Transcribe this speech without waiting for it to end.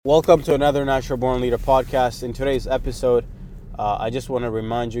Welcome to another Natural Born Leader podcast. In today's episode, I just want to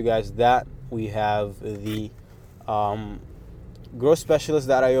remind you guys that we have the Growth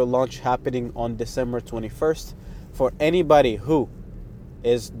Specialist.io launch happening on December 21st. For anybody who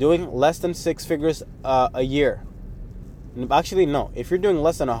is doing less than six figures a year. Actually, no. If you're doing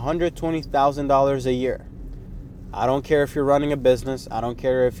less than $120,000 a year, I don't care if you're running a business. I don't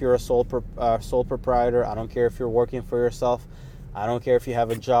care if you're a sole proprietor. I don't care if you're working for yourself. I don't care if you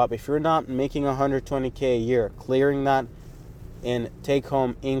have a job. If you're not making $120K a year, clearing that in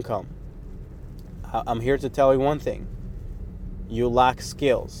take-home income, I'm here to tell you one thing. You lack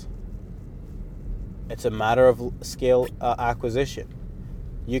skills. It's a matter of skill acquisition.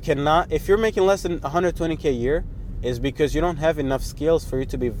 You cannot, if you're making less than $120K a year, is because you don't have enough skills for you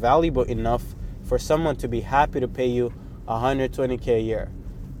to be valuable enough for someone to be happy to pay you $120K a year.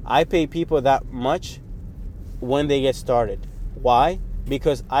 I pay people that much when they get started. Why?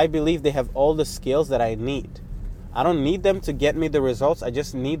 Because I believe they have all the skills that I need. I don't need them to get me the results. I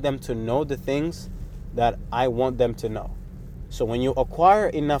just need them to know the things that I want them to know. So when you acquire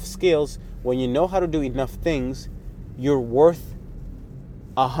enough skills, when you know how to do enough things, you're worth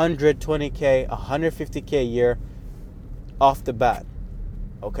 $120K, $150K a year off the bat.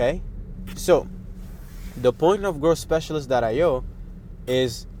 Okay? So the point of growthspecialist.io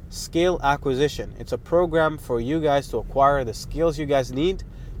is skill acquisition. It's a program for you guys to acquire the skills you guys need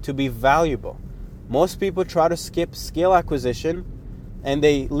to be valuable. Most people try to skip skill acquisition and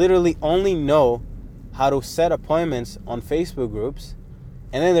they literally only know how to set appointments on Facebook groups,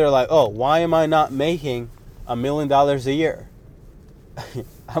 and then they're like, oh, why am I not making $1 million a year?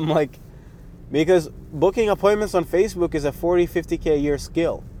 I'm like, because booking appointments on Facebook is a 40, 50K a year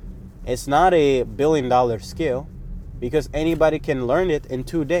skill. It's not a $1 billion skill, because anybody can learn it in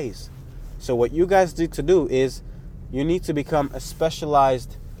 2 days. So what you guys need to do is you need to become a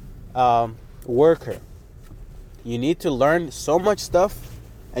specialized worker. You need to learn so much stuff,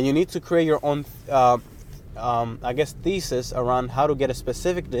 and you need to create your own, thesis around how to get a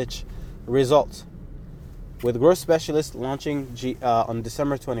specific niche results. With Growth Specialist launching on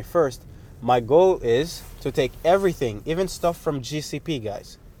December 21st, my goal is to take everything, even stuff from GCP,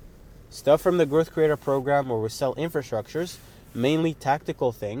 guys. Stuff from the Growth Creator program where we sell infrastructures, mainly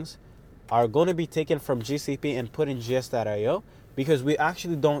tactical things, are going to be taken from GCP and put in GS.io, because we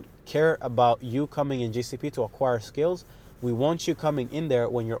actually don't care about you coming in GCP to acquire skills. We want you coming in there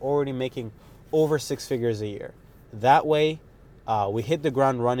when you're already making over six figures a year. That way, we hit the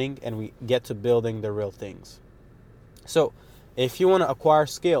ground running and we get to building the real things. So if you want to acquire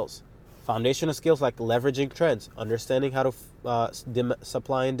skills, foundational skills like leveraging trends, understanding how to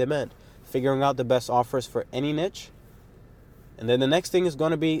supply and demand, figuring out the best offers for any niche. And then the next thing is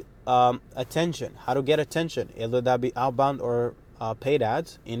going to be attention, how to get attention, either that be outbound or paid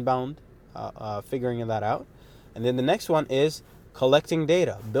ads, inbound, figuring that out. And then the next one is collecting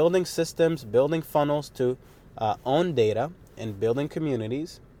data, building systems, building funnels to own data, and building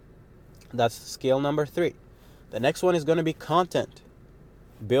communities. That's skill number 3. The next one is going to be content.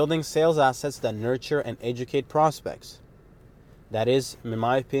 Building sales assets that nurture and educate prospects. That is, in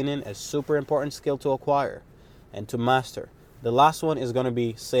my opinion, a super important skill to acquire and to master. The last one is going to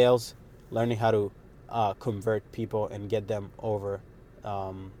be sales, learning how to convert people and get them over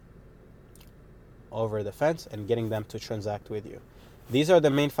the fence and getting them to transact with you. These are the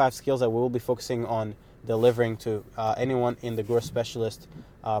main 5 skills that we will be focusing on delivering to anyone in the Growth Specialist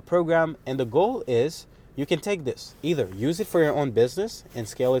program. And the goal is, you can take this, either use it for your own business and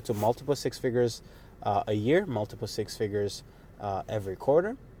scale it to multiple six figures a year, multiple six figures every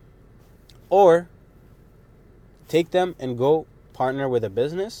quarter, or take them and go partner with a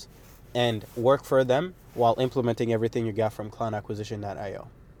business and work for them while implementing everything you got from clientacquisition.io.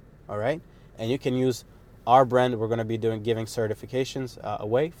 All right? And you can use our brand. We're going to be giving certifications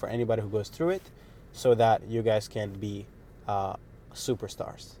away for anybody who goes through it, so that you guys can be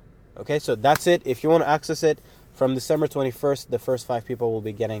superstars. Okay, so that's it. If you want to access it, from December 21st, the first 5 people will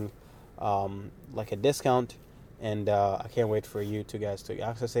be getting like a discount, and I can't wait for you guys to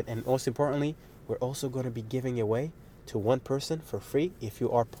access it. And most importantly, we're also going to be giving away to one person for free if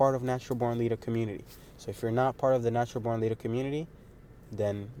you are part of Natural Born Leader community. So if you're not part of the Natural Born Leader community,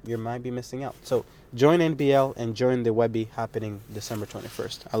 then you might be missing out. So join NBL and join the Webby happening December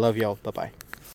 21st. I love y'all. Bye-bye.